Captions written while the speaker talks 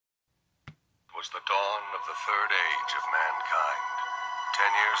was the dawn of the third age of mankind,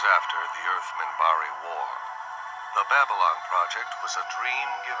 10 years after the Earth-Minbari War. The Babylon Project was a dream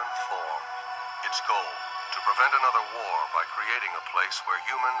given form. Its goal, to prevent another war by creating a place where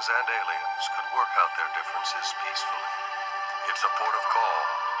humans and aliens could work out their differences peacefully. It's a port of call,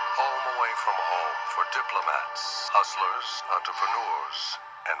 home away from home for diplomats, hustlers, entrepreneurs,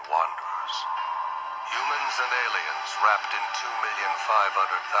 and wanderers. Humans and aliens wrapped in 2,500,000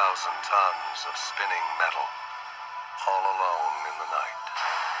 tons of spinning metal, all alone in the night.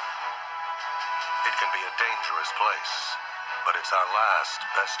 It can be a dangerous place, but it's our last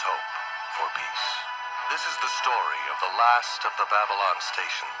best hope for peace. This is the story of the last of the Babylon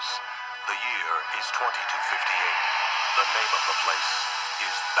stations. The year is 2258. The name of the place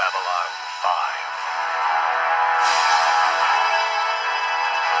is Babylon 5.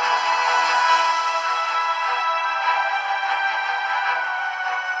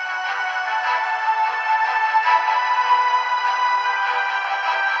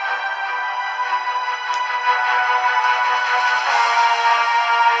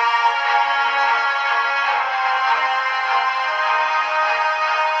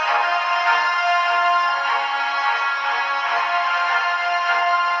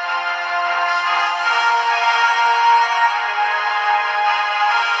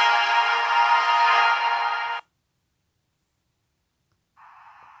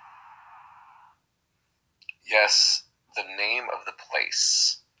 Yes, the name of the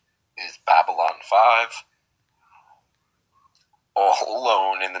place is Babylon 5, all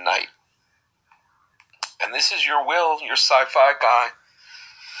alone in the night. And this is your Will, your sci-fi guy.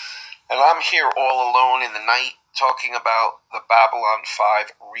 And I'm here all alone in the night talking about the Babylon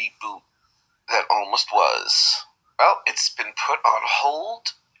 5 reboot that almost was. Well, it's been put on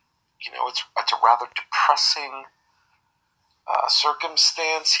hold. You know, it's a rather depressing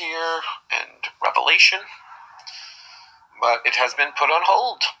circumstance here and revelation. But it has been put on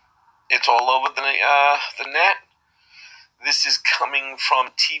hold. It's all over the net. This is coming from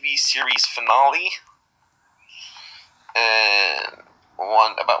TV series finale. And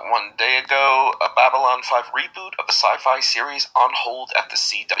about one day ago, a Babylon 5 reboot of the sci-fi series on hold at the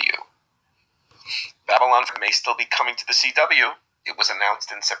CW. Babylon 5 may still be coming to the CW. It was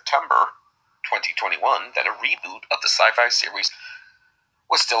announced in September 2021 that a reboot of the sci-fi series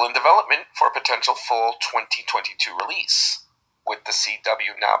was still in development for a potential fall 2022 release. With the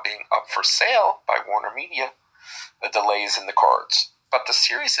CW now being up for sale by Warner Media, the delay is in the cards. But the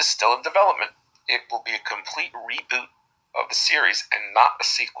series is still in development. It will be a complete reboot of the series and not a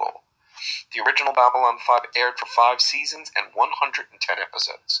sequel. The original Babylon 5 aired for 5 seasons and 110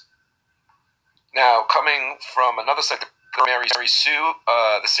 episodes. Now, coming from another site, Mary Sue,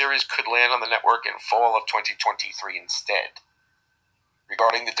 the series could land on the network in fall of 2023 instead.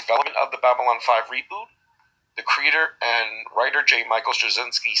 Regarding the development of the Babylon 5 reboot, the creator and writer J. Michael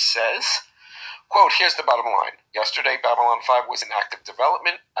Straczynski says, quote, here's the bottom line. Yesterday, Babylon 5 was in active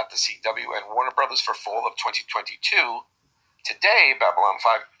development at the CW and Warner Brothers for fall of 2022. Today, Babylon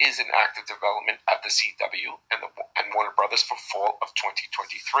 5 is in active development at the CW and Warner Brothers for fall of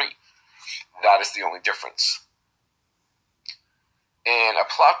 2023. That is the only difference. And a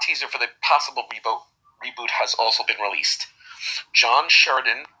plot teaser for the possible reboot has also been released. John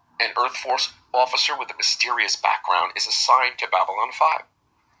Sheridan, an Earth Force officer with a mysterious background, is assigned to Babylon 5,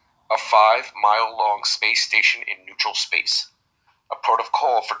 a 5-mile-long space station in neutral space, a port of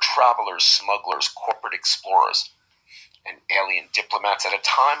call for travelers, smugglers, corporate explorers, and alien diplomats at a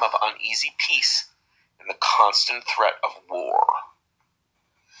time of uneasy peace and the constant threat of war.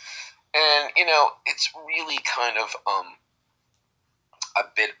 And, you know, it's really kind of a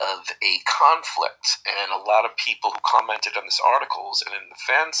bit of a conflict, and a lot of people who commented on these articles and in the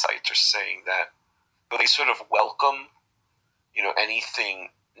fan sites are saying that they sort of welcome, you know, anything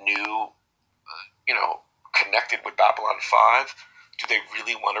new, you know, connected with Babylon 5. Do they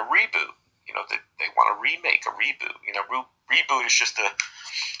really want a reboot? You know, they want to remake a reboot. You know, reboot is just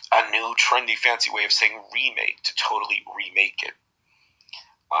a new, trendy, fancy way of saying remake, to totally remake it.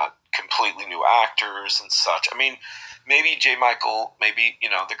 Completely new actors and such. I mean, maybe you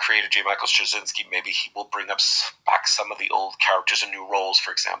know, the creator J. Michael Straczynski, maybe he will bring back some of the old characters in new roles,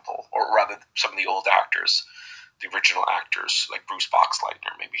 for example, or rather some of the old actors, the original actors, like Bruce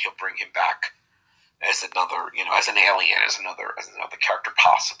Boxleitner. Maybe he'll bring him back as another, you know, as an alien, as another character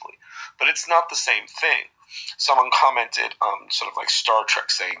possibly. But it's not the same thing. Someone commented sort of like Star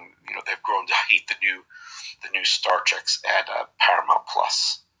Trek, saying, you know, they've grown to hate the new Star Treks at Paramount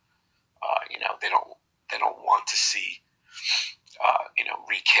Plus. You know, they don't want to see, you know,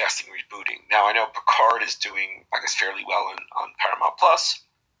 recasting, rebooting. Now, I know Picard is doing, I guess, fairly well on Paramount Plus.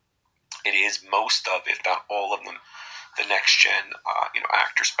 It is most of, if not all of them, the next gen,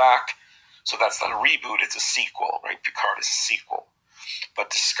 actors back. So that's not a reboot; it's a sequel, right? Picard is a sequel,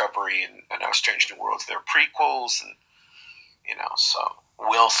 but Discovery and now Strange New Worlds, they're prequels, and so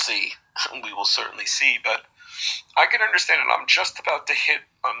we'll see. We will certainly see, but I can understand it. I'm just about to hit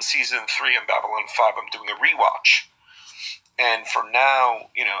on season 3 on Babylon 5. I'm doing a rewatch, and for now,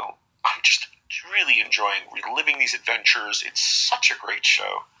 I'm just really enjoying reliving these adventures. It's such a great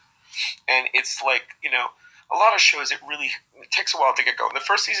show. And it's like, a lot of shows, it takes a while to get going. The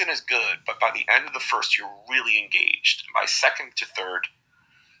first season is good, but by the end of the first, you're really engaged. And by second to third,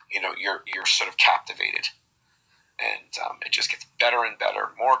 you're sort of captivated. And it just gets better and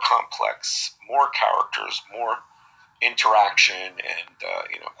better, more complex, more characters, more interaction, and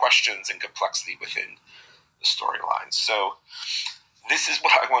questions and complexity within the storyline. So this is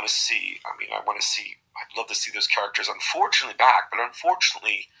what I want to see. I'd love to see those characters unfortunately back, but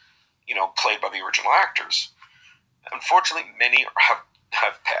unfortunately, played by the original actors. Unfortunately, many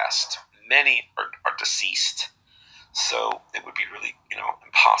have passed. Many are deceased. So it would be really,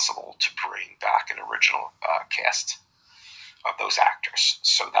 impossible to bring back an original cast of those actors.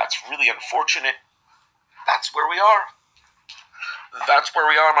 So that's really unfortunate. That's where we are. That's where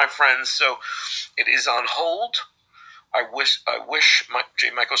we are, my friends. So it is on hold. I wish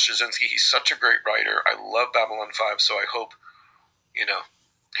J. Michael Straczynski, he's such a great writer. I love Babylon 5, so I hope,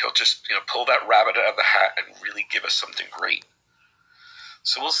 he'll just, pull that rabbit out of the hat and really give us something great.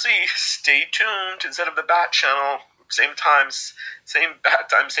 So we'll see. Stay tuned. Instead of the Bat Channel, same time, same Bat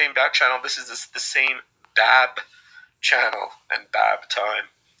time, same Bat Channel, this is the same Bab Channel and Bab time.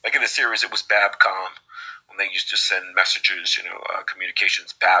 Like in the series, it was Babcom. When they used to send messages,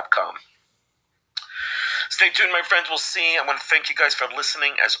 communications, Babcom. Stay tuned, my friends. We'll see. I want to thank you guys for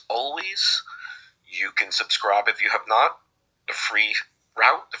listening. As always, you can subscribe if you have not. The free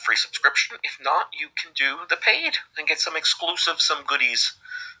route, the free subscription. If not, you can do the paid and get some exclusive, some goodies.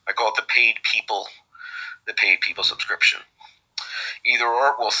 I call it the paid people subscription. Either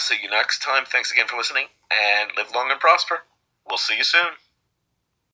or, we'll see you next time. Thanks again for listening, and live long and prosper. We'll see you soon.